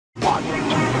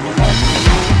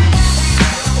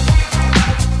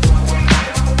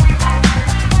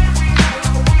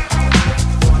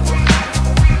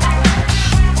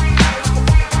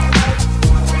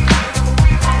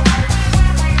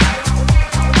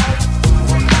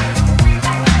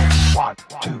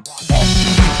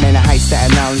Man, I hate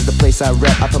Staten Island is the place I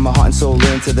rep. I put my heart and soul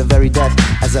into the very death.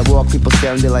 As I walk, people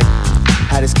staring, they're like,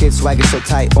 how this kid swagger so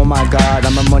tight? Oh my god,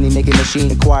 I'm a money-making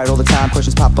machine. Quiet all the time,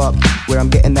 questions pop up. Where I'm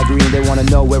getting that green, they wanna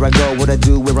know where I go, what I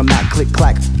do, where I'm at, click,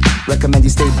 clack. Recommend you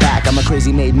stay back, I'm a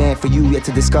crazy made man for you yet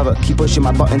to discover. Keep pushing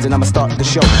my buttons and I'ma start the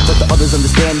show. Let the others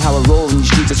understand how I roll in these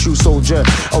streets, a true soldier.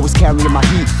 Always carrying my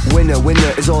heat. Winner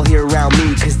is all here around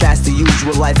me. Cause that's the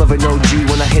usual life of an OG.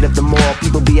 When I hit up the mall,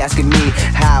 people be asking me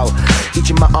how.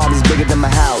 Each of my arms is bigger than my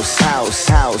house.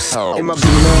 In my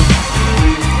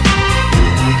Beamer,